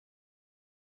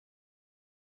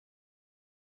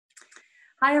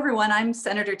Hi, everyone. I'm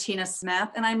Senator Tina Smith,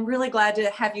 and I'm really glad to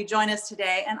have you join us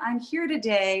today. And I'm here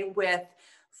today with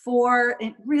four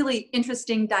really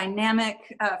interesting,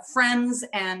 dynamic friends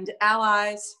and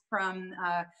allies from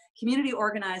community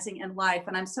organizing and life.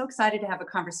 And I'm so excited to have a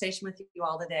conversation with you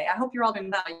all today. I hope you're all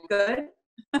doing good.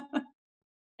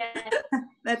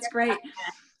 That's great.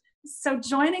 So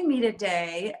joining me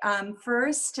today,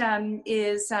 first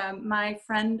is my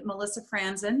friend Melisa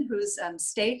Franzen, who's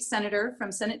state senator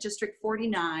from Senate District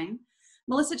 49.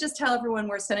 Melisa, just tell everyone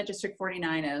where Senate District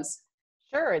 49 is.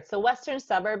 Sure, it's the western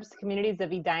suburbs, communities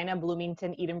of Edina,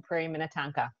 Bloomington, Eden Prairie,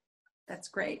 Minnetonka. That's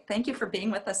great. Thank you for being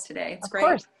with us today. It's great. Of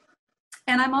course.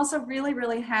 And I'm also really,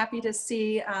 really happy to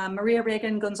see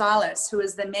Regan Gonzalez, who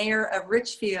is the mayor of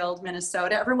Richfield,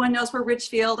 Minnesota. Everyone knows where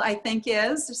Richfield, I think,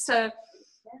 is. Just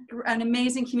an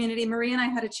amazing community. Maria and I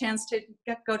had a chance to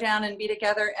go down and be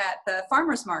together at the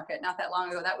farmers market not that long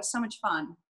ago. That was so much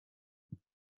fun.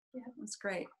 Yeah, it was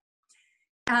great.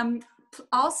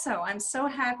 Also, I'm so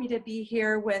happy to be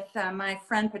here with my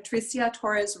friend Patricia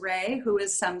Torres Ray, who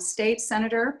is state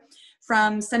senator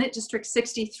from Senate District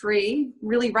 63,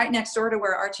 really right next door to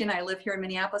where Archie and I live here in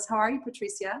Minneapolis. How are you,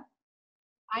 Patricia?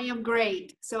 I am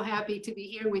great. So happy to be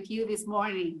here with you this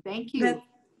morning. Thank you.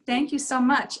 Thank you so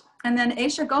much. And then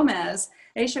Aisha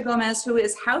Gomez, who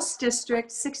is House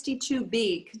District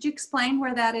 62B. Could you explain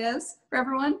where that is for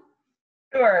everyone?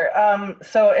 Sure.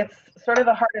 So it's sort of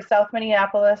the heart of South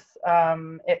Minneapolis.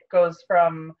 It goes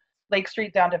from Lake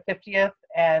Street down to 50th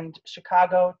and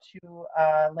Chicago to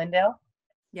Lindale.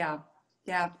 Yeah.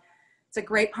 It's a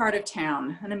great part of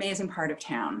town, an amazing part of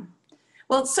town.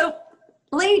 Well, so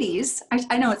ladies,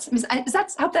 I know I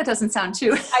hope that doesn't sound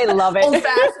too I love it.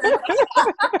 old-fashioned.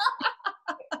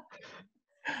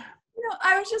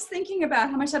 I was just thinking about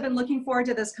how much I've been looking forward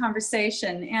to this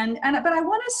conversation, but I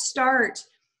want to start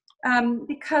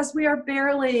because we are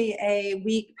barely a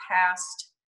week past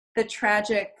the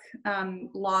tragic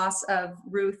loss of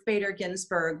Ruth Bader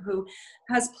Ginsburg, who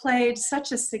has played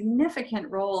such a significant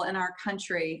role in our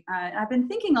country. I've been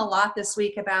thinking a lot this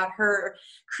week about her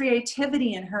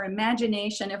creativity and her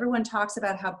imagination. Everyone talks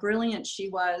about how brilliant she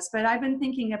was, but I've been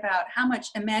thinking about how much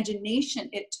imagination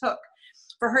it took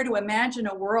for her to imagine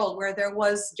a world where there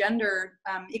was gender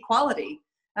equality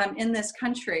in this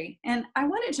country. And I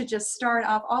wanted to just start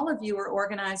off, all of you are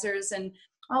organizers and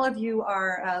all of you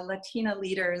are Latina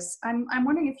leaders. I'm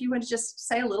wondering if you would just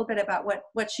say a little bit about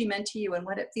what she meant to you and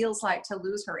what it feels like to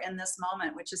lose her in this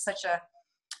moment, which is such a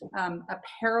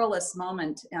perilous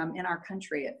moment in our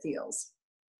country, it feels.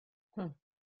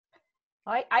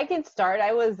 I can start.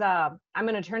 I'm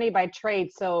an attorney by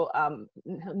trade, so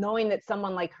knowing that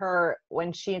someone like her,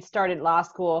 when she started law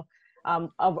school,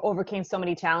 overcame so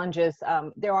many challenges,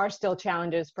 there are still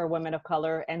challenges for women of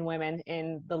color and women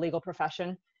in the legal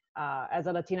profession. As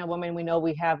a Latina woman, we know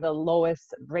we have the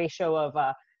lowest ratio of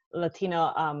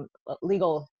Latina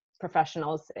legal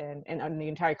professionals in the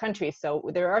entire country. So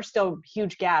there are still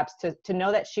huge gaps. To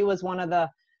know that she was one of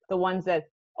the ones that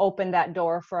opened that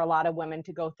door for a lot of women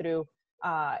to go through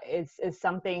is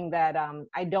something that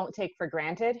I don't take for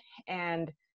granted.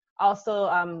 And also,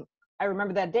 I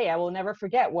remember that day. I will never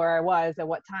forget where I was at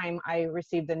what time I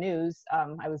received the news.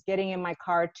 I was getting in my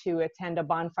car to attend a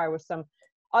bonfire with some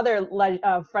other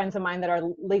friends of mine that are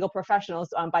legal professionals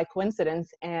by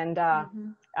coincidence, and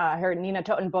heard Nina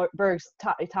Totenberg's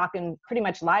talking pretty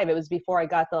much live. It was before I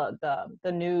got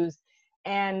the news,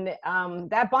 and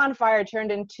that bonfire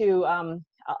turned into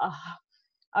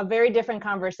a very different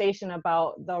conversation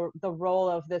about the role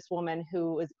of this woman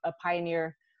who is a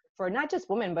pioneer for not just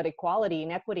women, but equality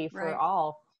and equity for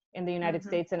all in the United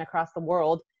States and across the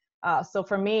world. So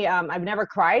for me, I've never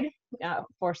cried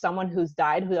for someone who's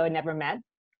died, who I never met.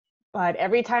 But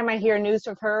every time I hear news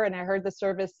of her, and I heard the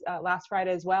service last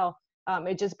Friday as well,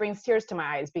 it just brings tears to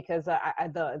my eyes because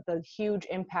the huge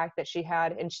impact that she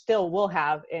had and still will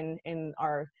have in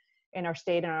our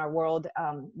state and our world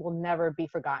will never be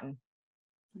forgotten.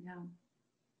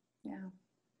 Yeah.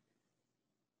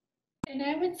 And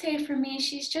I would say for me,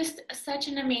 she's just such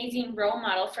an amazing role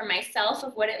model for myself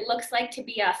of what it looks like to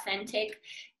be authentic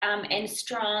and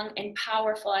strong and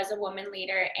powerful as a woman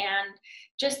leader, and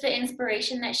just the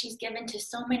inspiration that she's given to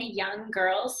so many young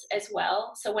girls as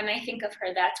well. So when I think of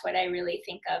her, that's what I really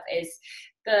think of, is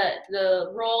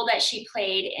the role that she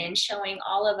played in showing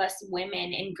all of us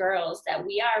women and girls that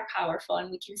we are powerful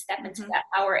and we can step into that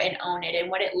power and own it, and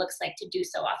what it looks like to do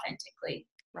so authentically.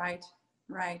 Right,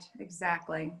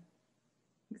 exactly.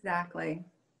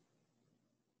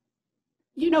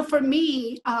 You know, for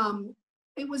me,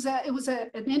 it was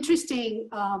an interesting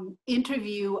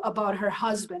interview about her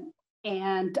husband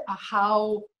and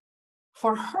how,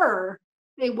 for her,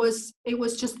 it was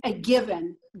just a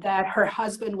given that her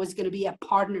husband was going to be a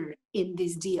partner in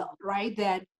this deal, right?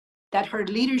 That her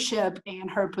leadership and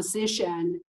her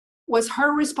position was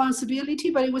her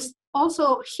responsibility, but it was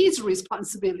also his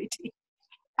responsibility.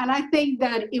 And I think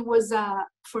that it was,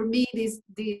 for me, this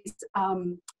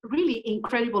really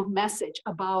incredible message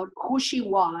about who she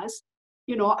was.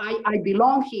 You know, I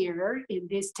belong here in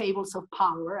these tables of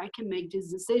power. I can make this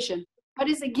decision, but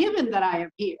it's a given that I am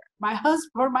here.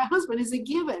 For my husband, is a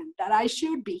given that I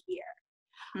should be here.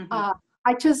 Mm-hmm.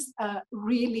 I just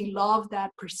really love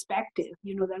that perspective,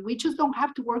 you know, that we just don't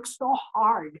have to work so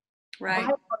hard by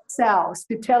ourselves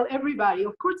to tell everybody,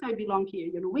 of course I belong here,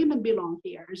 you know, women belong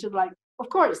here. It's just like, of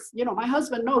course, you know, my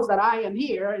husband knows that I am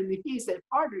here and he's a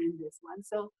partner in this one.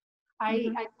 So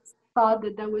I thought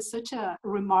that was such a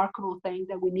remarkable thing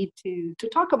that we need to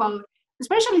talk about,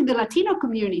 especially in the Latino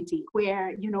community,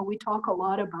 where, you know, we talk a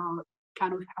lot about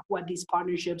kind of what these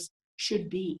partnerships should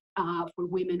be for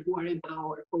women who are in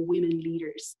power, for women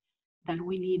leaders, that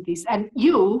we need this. And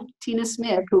you, Tina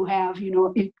Smith, who have, you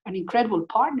know, an incredible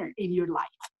partner in your life,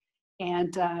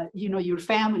 and, you know, your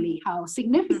family, how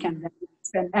significant that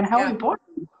is and how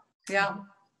important. Yeah.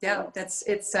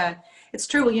 It's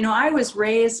true. You know, I was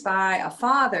raised by a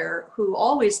father who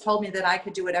always told me that I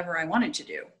could do whatever I wanted to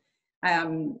do.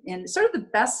 In sort of the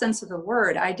best sense of the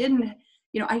word. I didn't,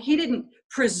 you know, he didn't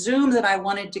presume that I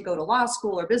wanted to go to law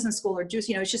school or business school or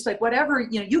you know, it's just like, whatever,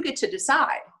 you know, you get to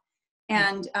decide.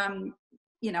 And,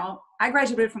 you know, I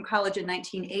graduated from college in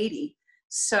 1980.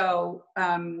 So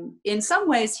in some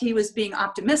ways he was being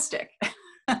optimistic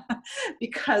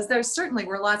because there certainly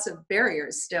were lots of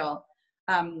barriers still.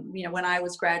 You know, when I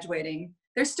was graduating,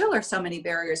 there still are so many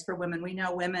barriers for women. We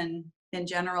know women in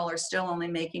general are still only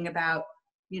making about,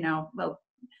 you know, well,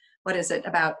 what is it,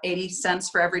 about 80 cents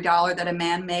for every dollar that a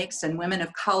man makes, and women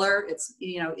of color, it's,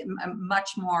 you know,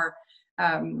 much more,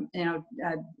 you know,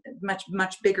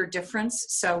 much bigger difference.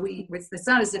 So it's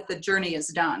not as if the journey is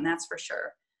done, that's for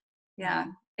sure. Yeah.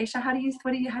 Aisha, how do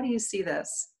you see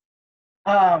this?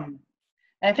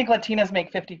 And I think Latinas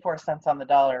make 54 cents on the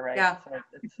dollar, right? Yeah.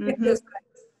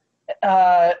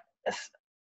 So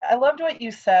I loved what you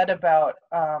said about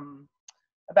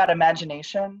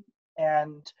imagination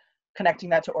and connecting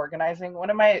that to organizing. One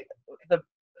of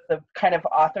the kind of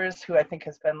authors who I think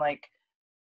has been like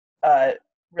a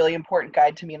really important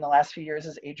guide to me in the last few years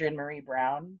is Adrienne Marie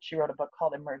Brown. She wrote a book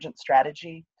called Emergent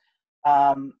Strategy.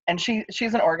 And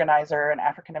she's an organizer, an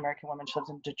African-American woman. She lives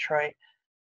in Detroit.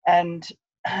 And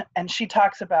she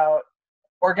talks about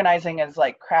organizing as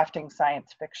like crafting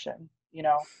science fiction, you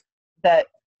know, that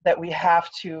we have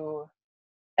to,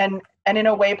 and in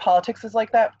a way politics is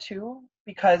like that too,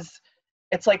 because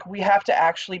it's like we have to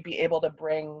actually be able to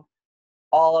bring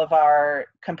all of our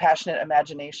compassionate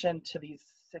imagination to these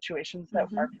situations that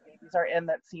our communities are in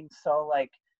that seem so like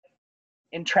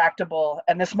intractable.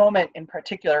 And this moment in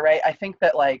particular, right? I think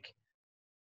that like,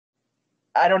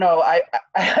 I don't know,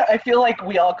 I feel like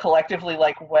we all collectively,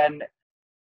 like when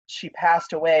she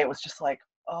passed away, it was just like,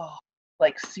 oh,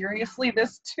 like seriously,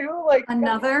 this too, like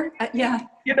another, yeah,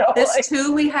 you know, this like,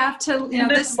 too, we have to, you know,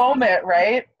 this moment,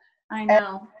 right? I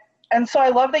know. And so I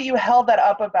love that you held that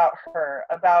up about her,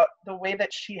 about the way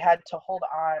that she had to hold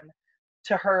on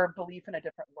to her belief in a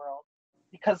different world,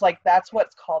 because like that's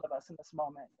what's called of us in this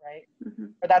moment, right?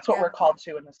 Or that's what we're called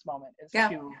to in this moment, is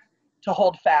to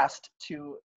hold fast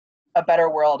to a better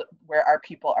world where our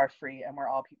people are free and where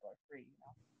all people are free. You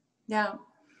know? Yeah.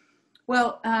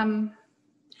 Well,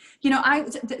 you know,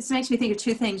 this makes me think of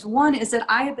two things. One is that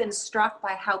I have been struck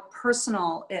by how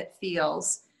personal it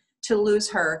feels to lose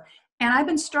her. And I've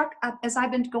been struck, as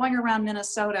I've been going around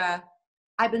Minnesota,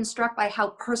 I've been struck by how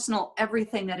personal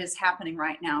everything that is happening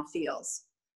right now feels.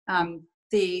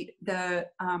 The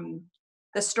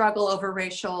struggle over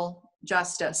racial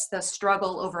justice, the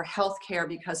struggle over healthcare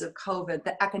because of COVID,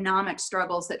 the economic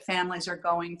struggles that families are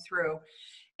going through.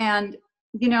 And,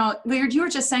 you know, you were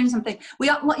just saying something. We've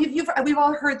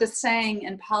all heard the saying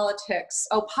in politics,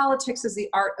 oh, politics is the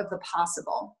art of the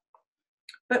possible.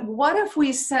 But what if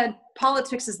we said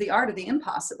politics is the art of the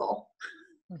impossible?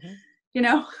 You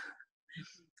know,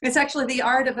 it's actually the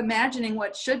art of imagining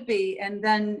what should be and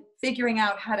then figuring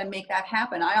out how to make that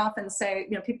happen. I often say,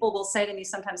 you know, people will say to me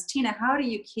sometimes, Tina, how do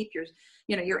you keep your,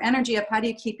 you know, your energy up? How do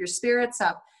you keep your spirits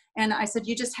up? And I said,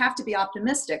 you just have to be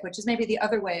optimistic, which is maybe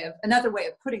another way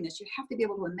of putting this. You have to be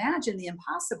able to imagine the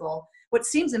impossible, what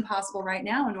seems impossible right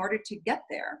now, in order to get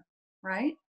there,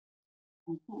 right?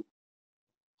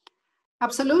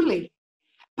 Absolutely.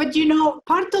 But you know,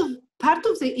 part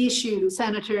of the issue,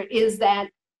 Senator, is that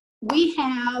we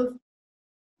have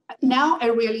now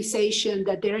a realization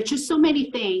that there are just so many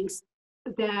things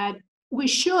that we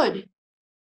should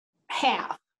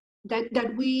have,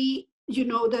 that we,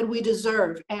 that we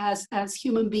deserve as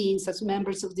human beings, as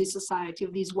members of this society,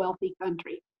 of this wealthy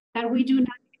country, that we do not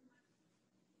have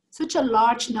such a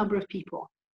large number of people.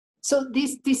 So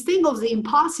this thing of the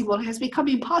impossible has become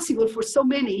impossible for so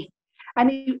many. And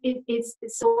it's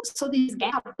so this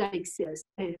gap that exists,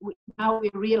 now we're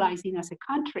realizing as a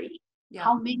country,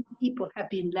 how many people have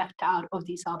been left out of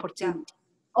this opportunity,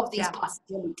 of this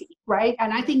possibility, right?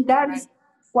 And I think that is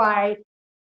why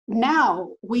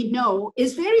now we know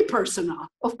it's very personal.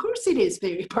 Of course it is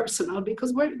very personal,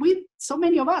 because so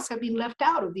many of us have been left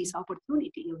out of this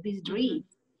opportunity, of this dream.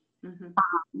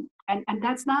 And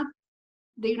that's not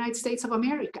the United States of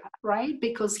America, right?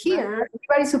 Because here,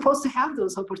 everybody's supposed to have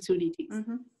those opportunities.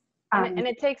 And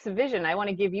it takes a vision. I want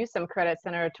to give you some credit,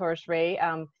 Senator Torres Ray.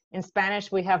 In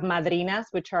Spanish, we have madrinas,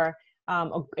 which are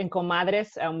in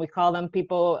comadres. We call them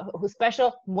people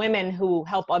special women who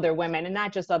help other women, and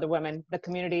not just other women, the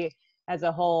community as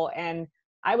a whole. And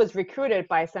I was recruited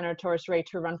by Senator Torres Ray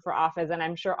to run for office, and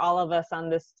I'm sure all of us on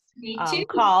this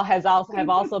call have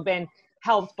also been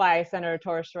helped by Senator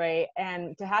Torres Ray.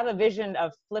 And to have a vision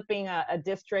of flipping a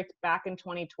district back in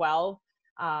 2012,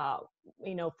 from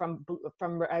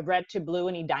red to blue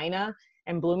in Edina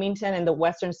and Bloomington and the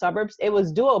western suburbs, it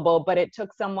was doable, but it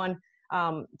took someone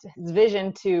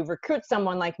vision to recruit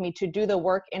someone like me to do the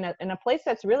work in a place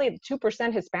that's really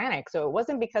 2% Hispanic. So it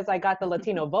wasn't because I got the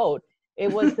Latino vote.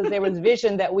 It was because there was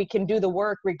vision that we can do the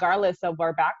work regardless of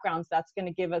our backgrounds. That's going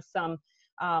to give us some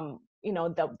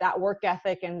that work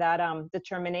ethic and that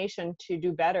determination to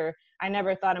do better. I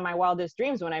never thought in my wildest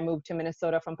dreams when I moved to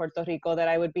Minnesota from Puerto Rico that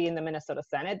I would be in the Minnesota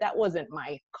Senate. That wasn't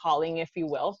my calling, if you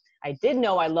will. I did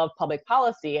know I love public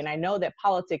policy, and I know that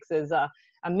politics is a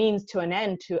means to an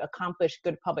end to accomplish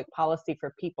good public policy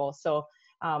for people. So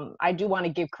I do want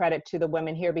to give credit to the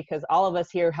women here, because all of us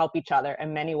here help each other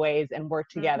in many ways and work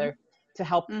together to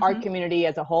help our community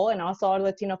as a whole, and also our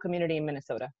Latino community in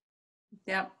Minnesota.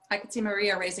 Yeah, I could see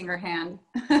Maria raising her hand.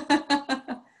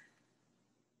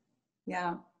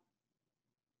 Yeah.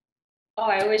 Oh,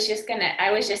 I was just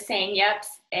saying, yep,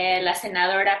 La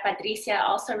Senadora Patricia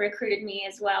also recruited me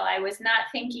as well. I was not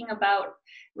thinking about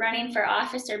running for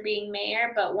office or being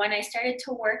mayor, but when I started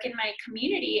to work in my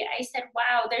community, I said,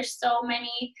 wow, there's so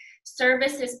many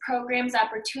services, programs,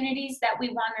 opportunities that we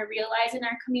want to realize in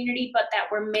our community, but that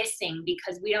we're missing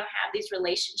because we don't have these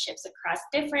relationships across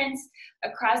different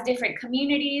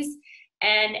communities.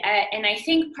 And I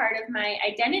think part of my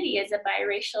identity as a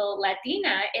biracial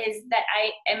Latina is that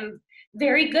I am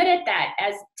very good at that.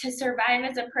 As to survive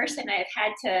as a person, I've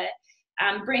had to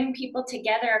bring people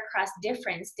together across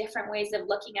different ways of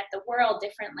looking at the world,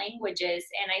 different languages,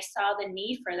 and I saw the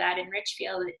need for that in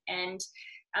Richfield, and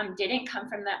didn't come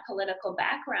from that political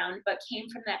background, but came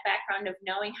from that background of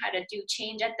knowing how to do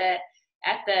change at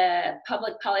the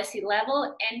public policy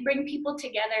level and bring people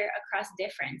together across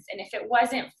difference. And if it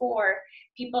wasn't for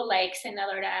people like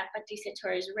Senadora Patricia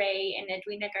Torres Ray and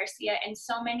Edwina Garcia and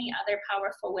so many other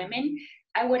powerful women,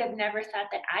 I would have never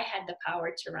thought that I had the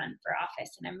power to run for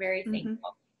office. And I'm very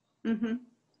thankful.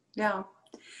 Yeah.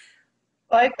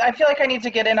 Well, I feel like I need to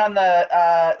get in on the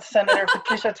Senator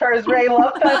Patricia Torres Ray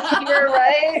López here,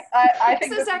 right? I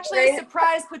think this is actually a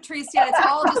surprise, Patricia. It's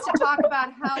all just to talk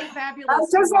about how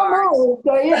fabulous you are.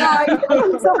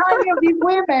 I'm so happy of these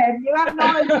women. You have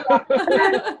no idea.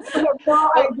 You have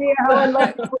no idea how I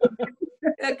love them.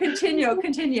 Continue. La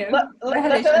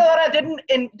Senadora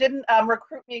didn't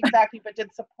recruit me exactly, but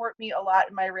did support me a lot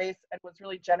in my race and was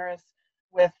really generous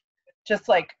with just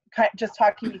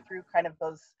talking me through kind of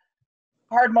those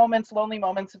hard moments, lonely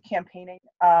moments of campaigning.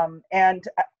 And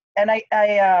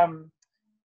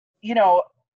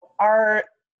our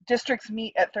districts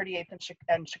meet at 38th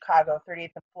and Chicago,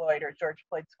 38th and Floyd, or George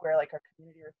Floyd Square, like our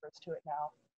community refers to it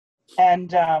now.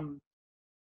 And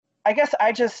I guess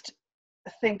I just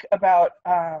think about,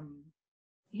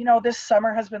 this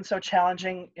summer has been so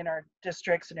challenging in our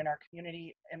districts and in our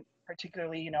community, and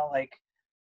particularly,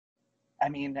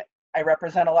 I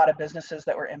represent a lot of businesses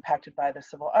that were impacted by the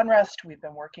civil unrest. We've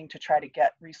been working to try to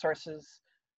get resources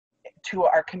to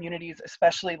our communities,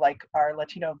 especially like our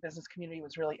Latino business community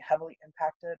was really heavily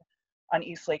impacted on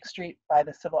East Lake Street by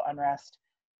the civil unrest.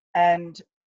 And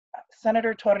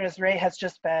Senator Torres Ray has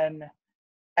just been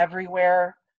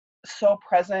everywhere, so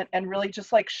present, and really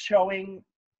just like showing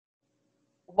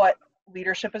what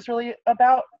leadership is really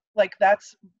about. Like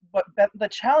that's what the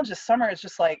challenge this summer is,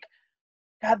 just like,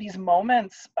 God, these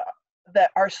moments that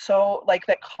are so like,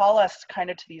 that call us kind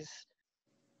of to these,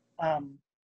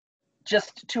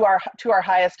 just to our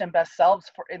highest and best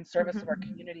selves for in service of our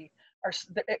community.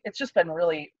 It's just been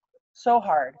really so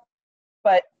hard.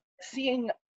 But seeing,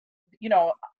 you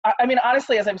know, I mean,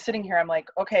 honestly, as I'm sitting here, I'm like,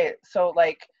 okay, so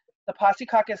like the Posse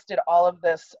Caucus did all of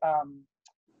this,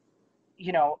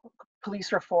 you know,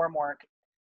 police reform work,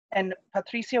 and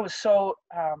Patricia was so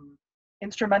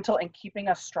instrumental in keeping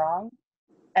us strong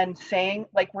and saying,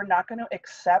 like, we're not going to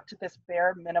accept this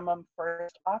bare minimum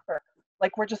first offer.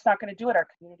 Like, we're just not going to do it. Our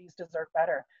communities deserve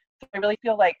better. So I really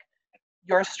feel like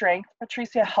your strength,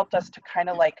 Patricia, helped us to kind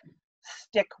of like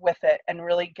stick with it and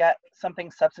really get something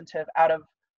substantive out of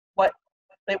what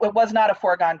it was not a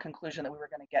foregone conclusion that we were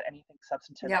going to get anything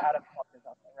substantive out of what was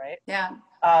out there, right? Yeah.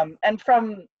 And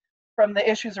from the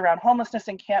issues around homelessness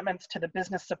encampments to the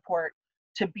business support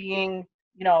to being,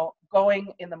 you know,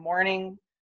 going in the morning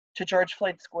to George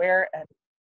Floyd Square and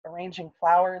arranging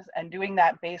flowers and doing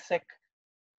that basic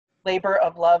labor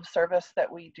of love service that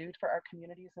we do for our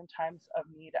communities in times of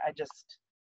need. I just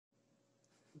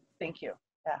thank you.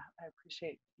 Yeah, I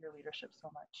appreciate your leadership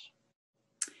so much.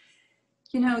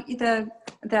 You know,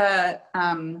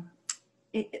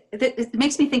 it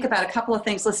makes me think about a couple of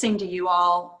things listening to you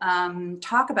all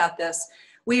talk about this.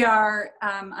 We are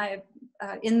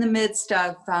in the midst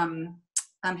of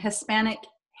Hispanic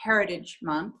Heritage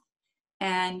Month,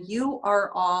 and you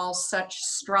are all such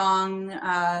strong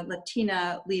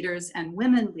Latina leaders and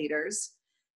women leaders.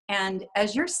 And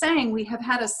as you're saying, we have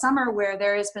had a summer where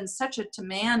there has been such a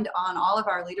demand on all of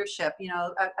our leadership, you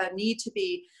know, a need to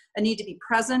be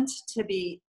present, to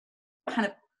be kind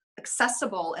of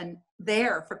accessible and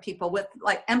there for people with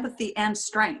like empathy and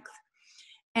strength.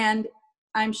 And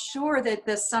I'm sure that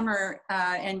this summer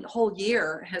and whole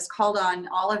year has called on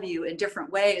all of you in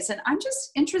different ways. And I'm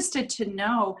just interested to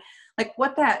know, like,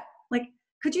 what that, like,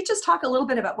 could you just talk a little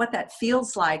bit about what that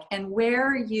feels like and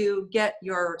where you get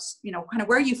your, you know, kind of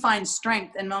where you find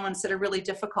strength in moments that are really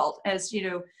difficult? As you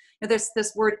know, this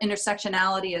word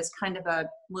intersectionality is kind of a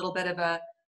little bit of a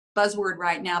buzzword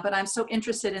right now, but I'm so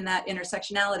interested in that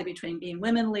intersectionality between being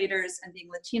women leaders and being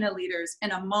Latina leaders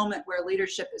in a moment where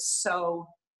leadership is so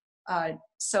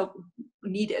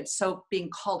needed, so being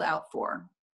called out for.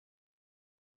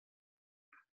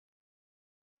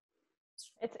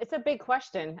 It's a big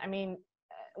question. I mean,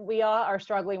 we all are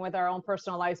struggling with our own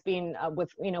personal lives, being with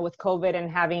COVID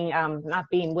and having not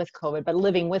being with COVID, but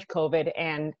living with COVID,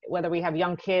 and whether we have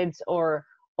young kids or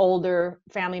older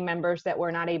family members that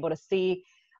we're not able to see.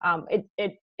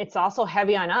 It's also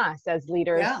heavy on us as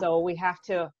leaders. Yeah. So we have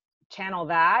to channel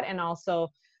that and also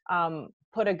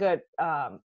put a good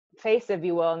face, if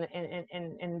you will,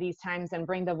 in these times, and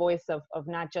bring the voice of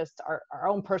not just our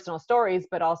own personal stories,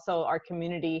 but also our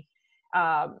community.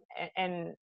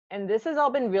 And this has all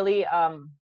been really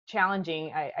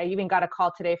challenging. I even got a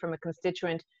call today from a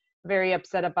constituent very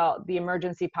upset about the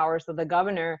emergency powers of the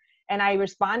governor. And I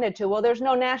responded to, well, there's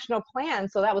no national plan.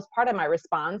 So that was part of my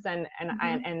response. And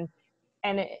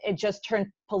it just turned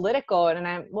political.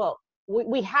 And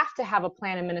we have to have a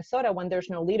plan in Minnesota when there's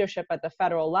no leadership at the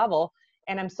federal level.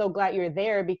 And I'm so glad you're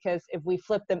there, because if we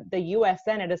flip the U.S.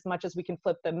 Senate as much as we can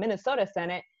flip the Minnesota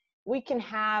Senate, we can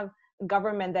have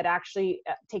government that actually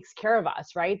takes care of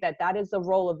us, right? That is the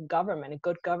role of government, a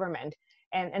good government.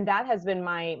 And that has been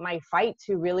my fight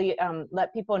to really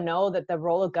let people know that the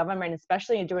role of government,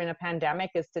 especially during a pandemic,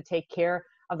 is to take care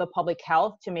of the public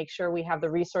health, to make sure we have the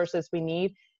resources we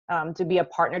need, to be a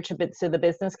partner to the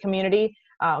business community.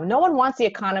 No one wants the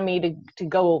economy to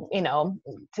go,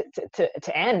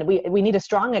 to end. We need a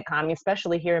strong economy,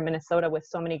 especially here in Minnesota with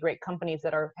so many great companies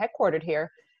that are headquartered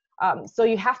here. So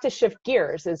you have to shift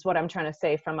gears, is what I'm trying to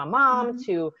say, from a mom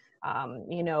to,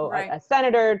 right. a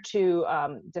senator to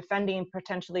defending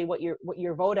potentially what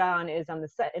your vote on is on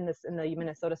in the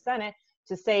Minnesota Senate,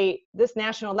 to say this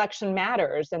national election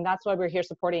matters. And that's why we're here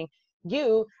supporting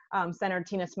you, Senator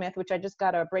Tina Smith, which I just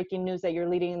got a breaking news that you're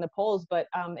leading in the polls, but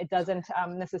it doesn't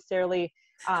necessarily,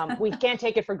 we can't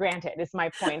take it for granted, is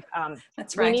my point.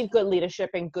 That's right. We need good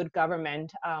leadership and good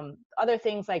government. Other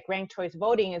things like ranked choice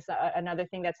voting is another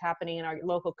thing that's happening in our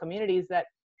local communities, that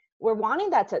we're wanting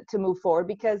that to move forward,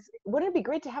 because wouldn't it be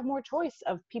great to have more choice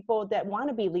of people that want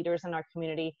to be leaders in our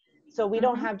community? So we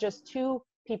don't have just two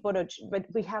people but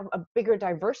we have a bigger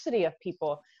diversity of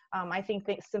people. I think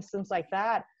systems like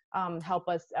that help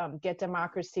us get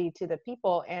democracy to the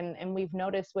people. And we've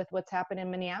noticed with what's happened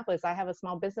in Minneapolis. I have a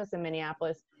small business in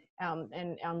Minneapolis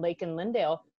and on Lake and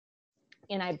Lindale.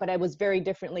 But I was very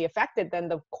differently affected than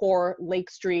the core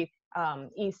Lake Street,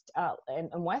 East and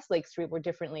West Lake Street were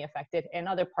differently affected, and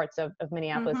other parts of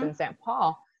Minneapolis and St.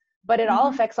 Paul. But it all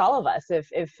affects all of us.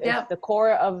 If the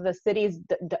core of the cities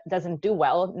doesn't do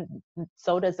well,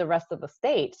 so does the rest of the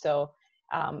state. So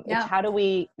it's how do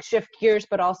we shift gears,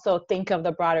 but also think of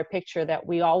the broader picture that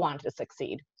we all want to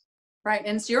succeed. Right,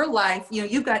 and it's your life. You know,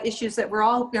 you've got issues that we're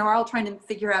all trying to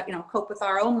figure out. You know, cope with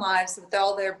our own lives with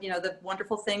all their, you know, the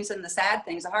wonderful things and the sad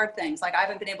things, the hard things. Like I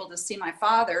haven't been able to see my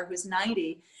father, who's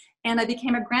 90, and I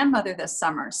became a grandmother this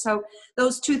summer. So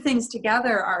those two things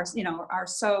together are, you know, are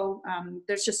so.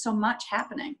 There's just so much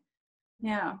happening.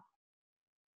 Yeah.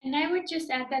 And I would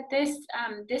just add that this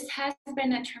has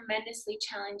been a tremendously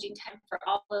challenging time for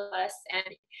all of us,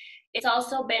 and it's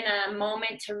also been a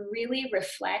moment to really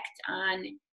reflect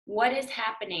on what is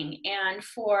happening. And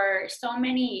for so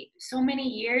many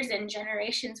years and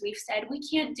generations, we've said, we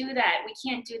can't do that. We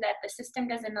can't do that. The system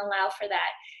doesn't allow for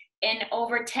that. And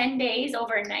over 10 days,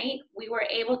 overnight, we were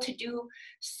able to do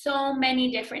so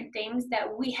many different things that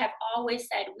we have always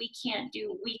said we can't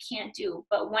do.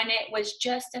 But when it was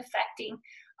just affecting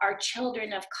our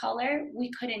children of color, we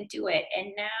couldn't do it. And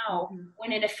now,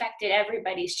 when it affected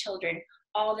everybody's children,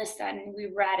 all of a sudden we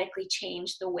radically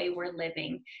changed the way we're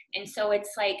living. And so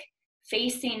it's like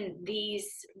facing these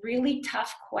really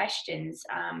tough questions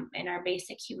in our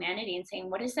basic humanity and saying,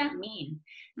 what does that mean?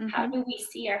 How do we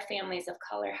see our families of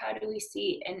color? How do we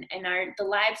see and the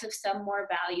lives of some more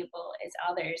valuable as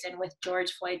others? And with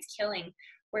George Floyd's killing,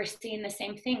 we're seeing the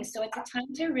same thing. So it's a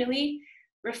time to really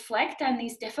reflect on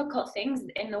these difficult things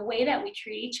and the way that we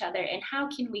treat each other, and how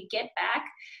can we get back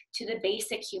to the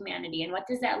basic humanity, and what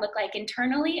does that look like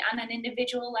internally on an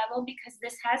individual level, because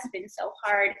this has been so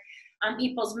hard on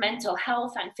people's mental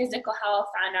health, on physical health,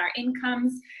 on our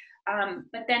incomes,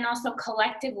 but then also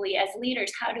collectively as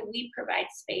leaders, how do we provide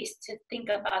space to think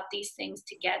about these things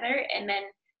together and then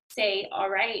say, all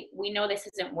right, we know this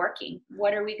isn't working.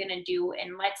 What are we going to do?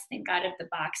 And let's think out of the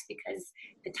box, because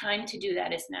the time to do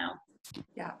that is now.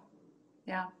 Yeah.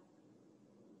 Yeah.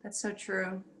 That's so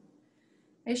true.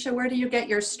 Aisha, where do you get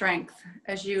your strength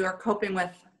as you are coping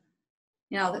with,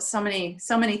 you know, that so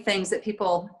many things that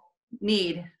people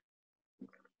need?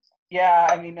 Yeah,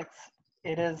 I mean,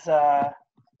 it's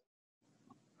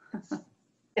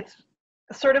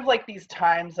sort of like these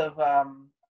times of,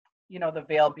 you know, the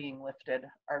veil being lifted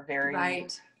are very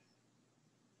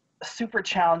super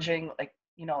challenging. Like,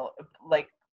 you know, like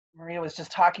Maria was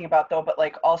just talking about though, but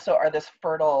like also are this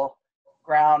fertile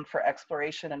ground for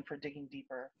exploration and for digging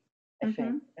deeper, I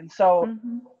think. And so,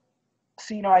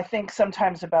 so, you know, I think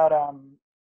sometimes about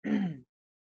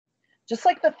just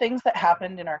like the things that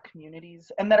happened in our communities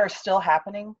and that are still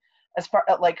happening, as far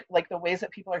like the ways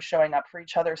that people are showing up for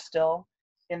each other still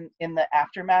in the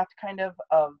aftermath kind of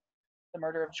the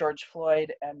murder of George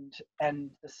Floyd and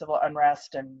the civil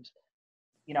unrest. And,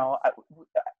 you know,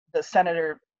 the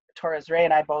Senator Torres Ray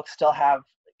and I both still have,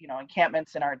 you know,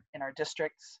 encampments in our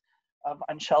districts of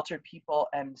unsheltered people,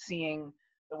 and seeing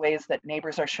the ways that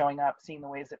neighbors are showing up, seeing the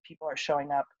ways that people are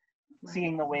showing up,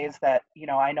 seeing the ways that, you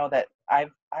know, I know that I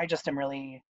just am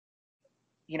really,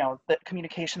 you know, the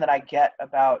communication that I get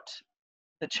about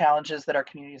the challenges that our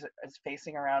community is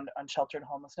facing around unsheltered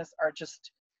homelessness are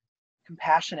just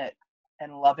compassionate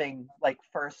and loving, like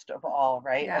first of all,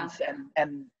 right? Yeah.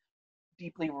 And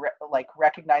deeply like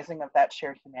recognizing of that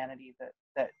shared humanity that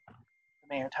the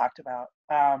mayor talked about.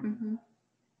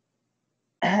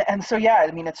 And so, yeah, I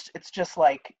mean, it's just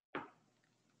like,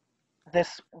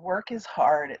 this work is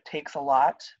hard. It takes a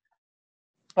lot,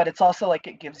 but it's also like,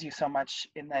 it gives you so much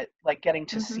in that, like getting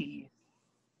to see,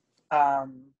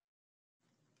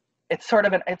 it's sort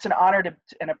of it's an honor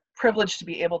and a privilege to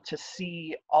be able to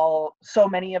see so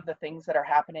many of the things that are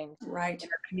happening in our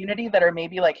community that are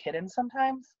maybe like hidden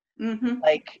sometimes.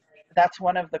 Like that's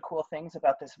one of the cool things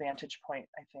about this vantage point,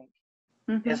 I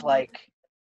think, is like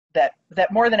that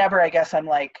more than ever, I guess I'm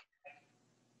like,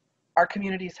 our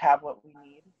communities have what we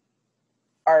need.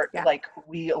 Like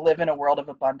we live in a world of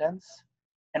abundance,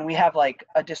 and we have like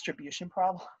a distribution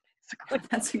problem, basically.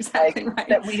 That's exactly like, right.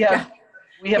 That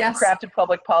we have crafted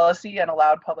public policy and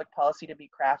allowed public policy to be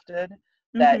crafted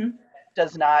that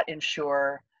does not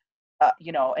ensure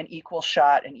you know, an equal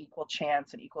shot, an equal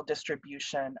chance, an equal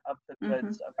distribution of the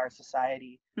goods of our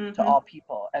society to all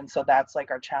people. And so that's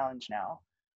like our challenge now.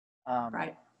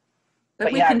 Right.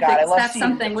 But we yeah, can God, fix, that's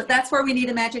something. That's where we need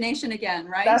imagination again,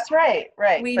 right? That's right,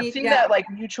 right. But seeing that like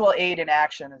mutual aid in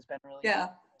action has been really good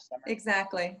this summer.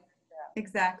 Exactly. Yeah.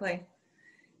 Exactly.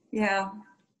 Yeah.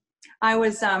 I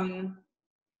was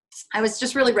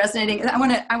just really resonating. I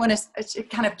want to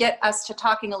kind of get us to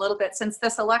talking a little bit, since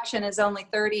this election is only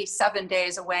 37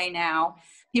 days away now.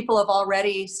 People have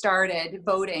already started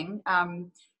voting,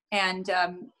 and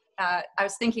I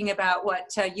was thinking about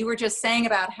what you were just saying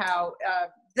about how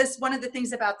one of the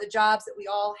things about the jobs that we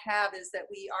all have is that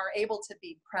we are able to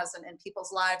be present in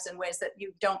people's lives in ways that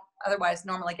you don't otherwise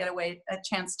normally get a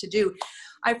chance to do.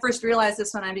 I first realized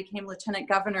this when I became lieutenant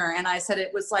governor, and I said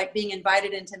it was like being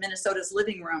invited into Minnesota's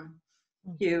living room.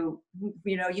 You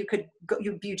could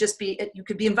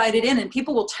be invited in, and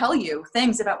people will tell you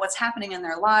things about what's happening in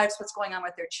their lives, what's going on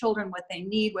with their children, what they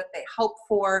need, what they hope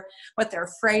for, what they're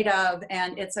afraid of,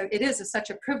 and it is such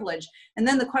a privilege. And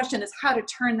then the question is how to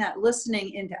turn that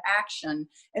listening into action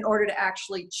in order to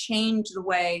actually change the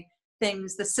way the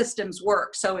systems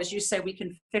work. So as you say, we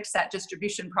can fix that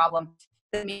distribution problem.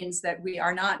 That means that we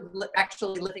are not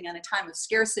actually living in a time of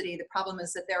scarcity. The problem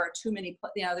is that there are too many,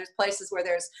 there's places where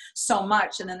there's so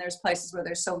much, and then there's places where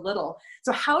there's so little.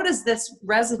 So how does this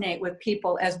resonate with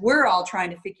people as we're all trying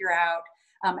to figure out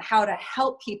how to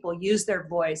help people use their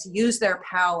voice, use their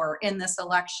power in this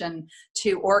election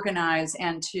to organize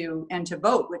and to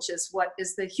vote, which is what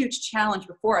is the huge challenge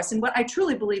before us, and what I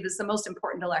truly believe is the most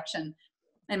important election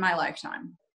in my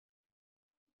lifetime.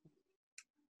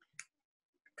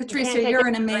 Patricia, you're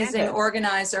an amazing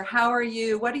organizer.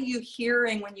 What are you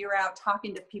hearing when you're out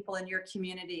talking to people in your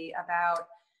community about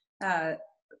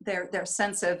their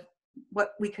sense of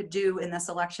what we could do in this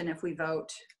election if we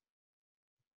vote?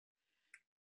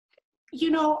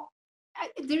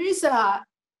 There is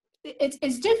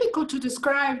it's difficult to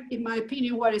describe, in my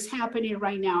opinion, what is happening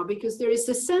right now, because there is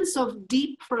a sense of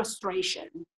deep frustration,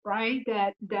 right?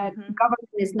 That government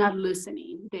is not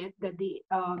listening, that the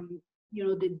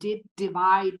deep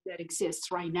divide that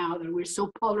exists right now, that we're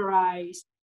so polarized,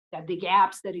 that the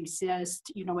gaps that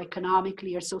exist,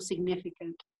 economically are so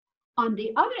significant. On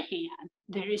the other hand,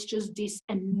 there is just this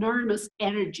enormous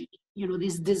energy,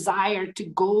 this desire to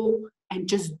go and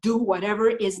just do whatever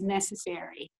is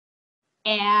necessary.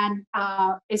 And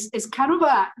it's kind of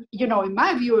in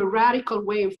my view, a radical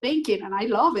way of thinking, and I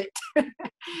love it.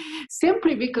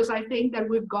 Simply because I think that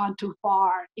we've gone too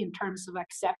far in terms of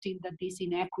accepting that these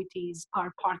inequities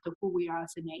are part of who we are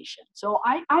as a nation. So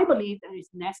I believe that it's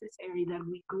necessary that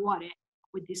we go at it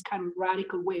with this kind of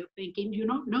radical way of thinking.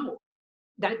 No,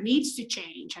 that needs to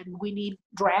change, and we need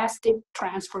drastic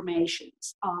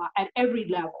transformations at every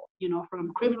level,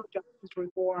 from criminal justice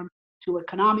reform to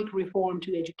economic reform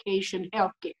to education,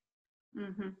 healthcare.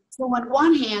 Mm-hmm. So on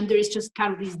one hand, there is just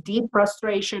kind of this deep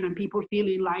frustration and people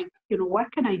feeling like,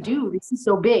 what can I do? This is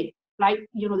so big. Like,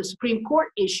 the Supreme Court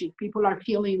issue, people are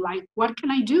feeling like, what can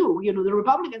I do? The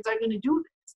Republicans are going to do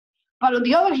this. But on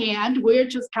the other hand, we're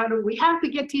just we have to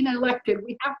get Tina elected.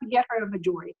 We have to get her a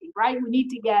majority, right?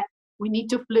 We need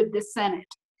to flip the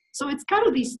Senate. So it's kind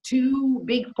of these two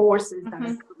big forces that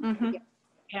are coming together.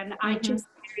 And I just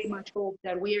very much hope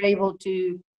that we're able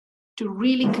to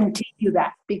really continue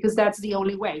that, because that's the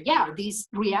only way. Yeah, these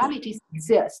realities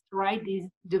exist, right? These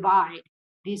divide,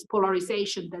 this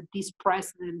polarization that this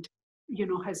president,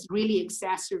 has really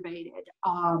exacerbated.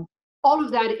 All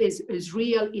of that is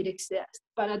real, it exists.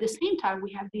 But at the same time,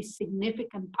 we have this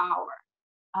significant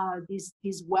power,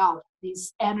 this wealth,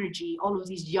 this energy, all of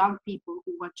these young people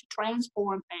who want to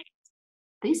transform things.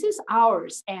 This is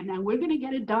ours, and we're going to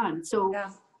get it done. So yeah.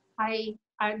 I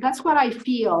that's what I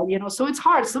feel, so it's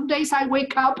hard. Some days I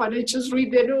wake up and I just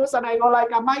read the news and I go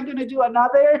like, am I going to do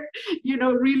another,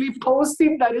 really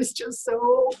posting that is just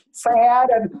so sad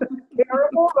and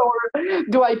terrible? Or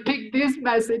do I pick this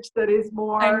message that is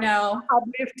more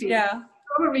uplifting? Yeah.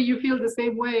 Probably you feel the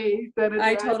same way.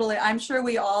 I'm sure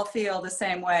we all feel the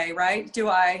same way, right? Do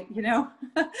I,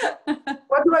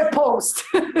 What do I post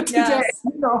today? Yes.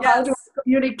 How do I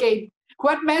communicate?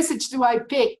 What message do I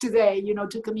pick today,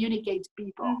 to communicate to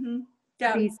people? Mm-hmm.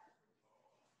 Yeah. Please.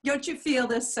 Don't you feel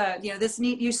this, this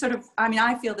need,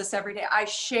 I feel this every day. I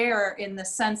share in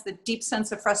the deep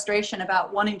sense of frustration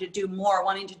about wanting to do more,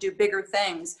 wanting to do bigger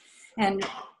things, and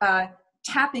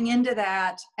tapping into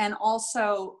that, and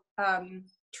also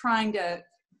trying to,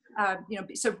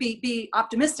 be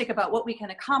optimistic about what we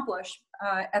can accomplish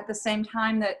at the same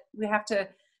time that we have to,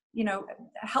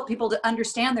 help people to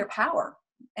understand their power.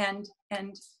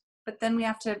 But then we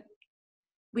have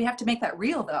to make that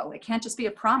real, though. It can't just be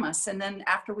a promise. And then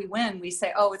after we win, we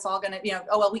say, oh, it's all going to,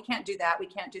 we can't do that. We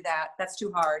can't do that. That's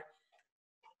too hard.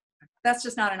 That's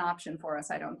just not an option for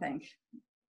us, I don't think.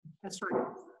 That's right.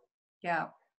 Yeah.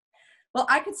 Well,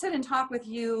 I could sit and talk with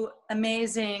you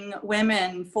amazing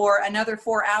women for another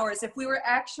 4 hours. If we were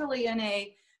actually in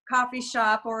a coffee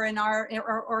shop or in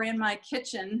in my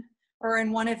kitchen or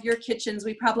in one of your kitchens,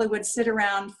 we probably would sit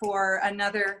around for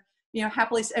another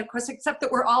happily, of course, except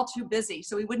that we're all too busy,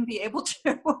 so we wouldn't be able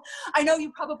to. I know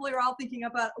you probably are all thinking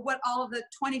about what all of the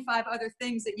 25 other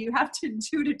things that you have to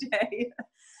do today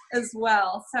as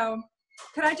well. So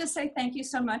could I just say thank you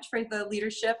so much for the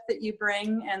leadership that you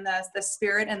bring and the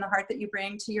spirit and the heart that you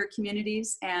bring to your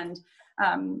communities. And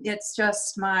it's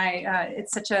just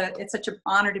it's such an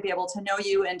honor to be able to know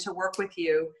you and to work with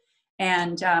you.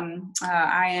 And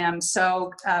I am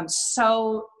so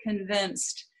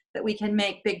convinced that we can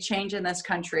make big change in this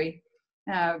country,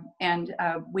 and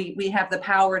we have the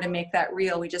power to make that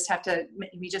real. We just have to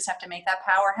make that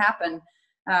power happen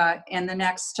in the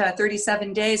next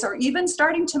 37 days, or even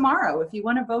starting tomorrow, if you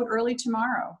want to vote early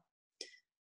tomorrow.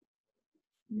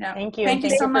 No. Thank you. Thank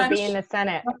you so much for being in the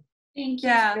Senate. Thank you.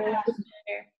 Yeah.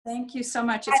 Thank you so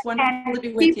much. It's wonderful to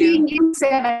be with keeping you.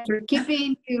 Senator,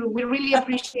 keeping you. We really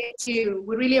appreciate you.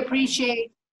 We really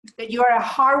appreciate that you are a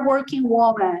hardworking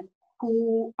woman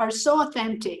who are so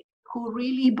authentic, who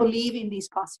really believe in these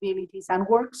possibilities and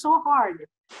work so hard.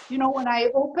 When I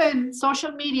open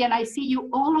social media and I see you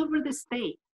all over the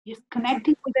state, just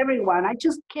connecting with everyone, I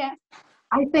just can't.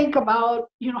 I think about,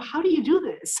 how do you do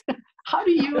this? How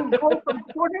do you go from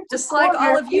corner to just like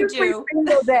all of you do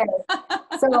every day?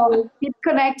 So keep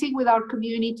connecting with our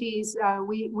communities.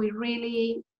 We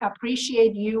really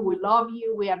appreciate you. We love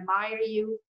you. We admire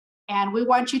you. And we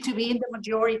want you to be in the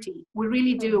majority. We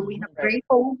really do. We have great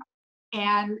hope.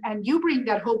 And you bring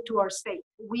that hope to our state.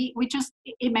 We just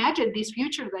imagine this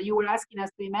future that you were asking us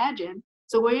to imagine.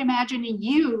 So we're imagining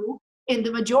you in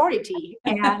the majority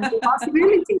and the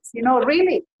possibilities,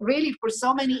 really for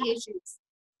so many issues.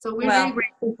 So we're very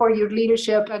grateful for your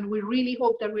leadership, and we really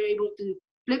hope that we're able to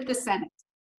flip the Senate,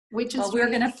 which is we're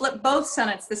going to flip both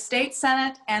Senates, the state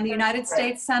Senate and the United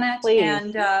States Senate. Please.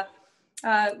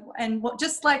 And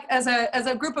just like as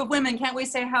a group of women, can't we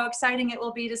say how exciting it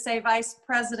will be to say Vice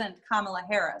President Kamala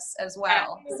Harris as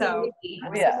well? Absolutely.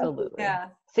 So Absolutely. yeah.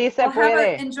 Sí se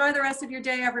puede. Enjoy the rest of your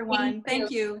day, everyone.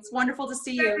 Thank you. It's wonderful to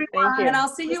see you. Thank you. And I'll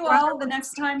see you all the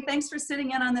next time. Thanks for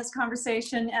sitting in on this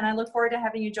conversation, and I look forward to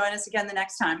having you join us again the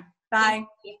next time. Bye.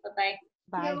 Bye-bye.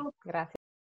 Bye. Gracias.